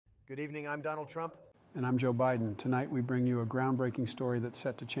Good evening, I'm Donald Trump. And I'm Joe Biden. Tonight we bring you a groundbreaking story that's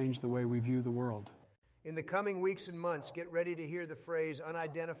set to change the way we view the world. In the coming weeks and months, get ready to hear the phrase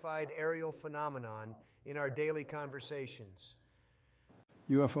unidentified aerial phenomenon in our daily conversations.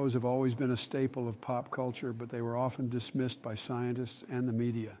 UFOs have always been a staple of pop culture, but they were often dismissed by scientists and the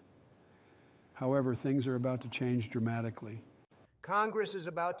media. However, things are about to change dramatically. Congress is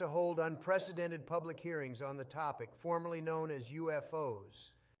about to hold unprecedented public hearings on the topic, formerly known as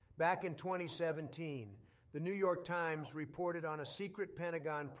UFOs. Back in 2017, the New York Times reported on a secret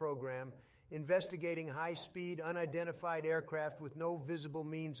Pentagon program investigating high-speed, unidentified aircraft with no visible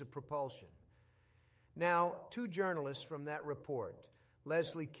means of propulsion. Now, two journalists from that report,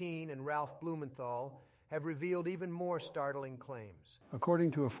 Leslie Kean and Ralph Blumenthal, have revealed even more startling claims.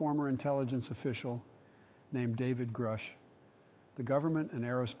 According to a former intelligence official named David Grush, the government and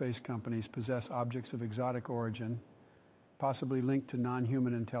aerospace companies possess objects of exotic origin, possibly linked to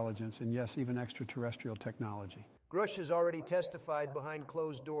non-human intelligence, and yes, even extraterrestrial technology. Grush has already testified behind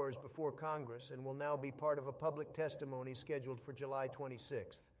closed doors before Congress and will now be part of a public testimony scheduled for July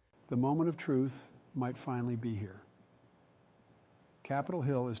 26th. The moment of truth might finally be here. Capitol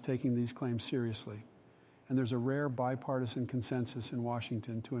Hill is taking these claims seriously, and there's a rare bipartisan consensus in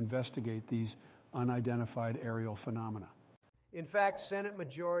Washington to investigate these unidentified aerial phenomena. In fact, Senate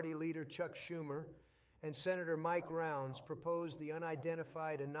Majority Leader Chuck Schumer and Senator Mike Rounds proposed the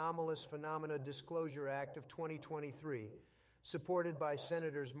Unidentified Anomalous Phenomena Disclosure Act of 2023, supported by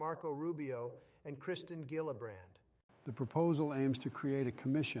Senators Marco Rubio and Kristen Gillibrand. The proposal aims to create a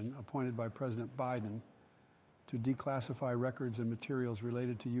commission appointed by President Biden to declassify records and materials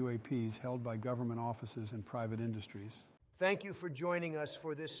related to UAPs held by government offices and private industries. Thank you for joining us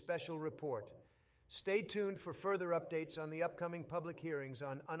for this special report. Stay tuned for further updates on the upcoming public hearings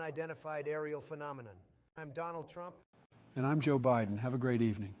on unidentified aerial phenomenon. I'm Donald Trump. And I'm Joe Biden. Have a great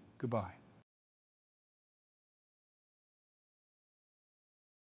evening. Goodbye.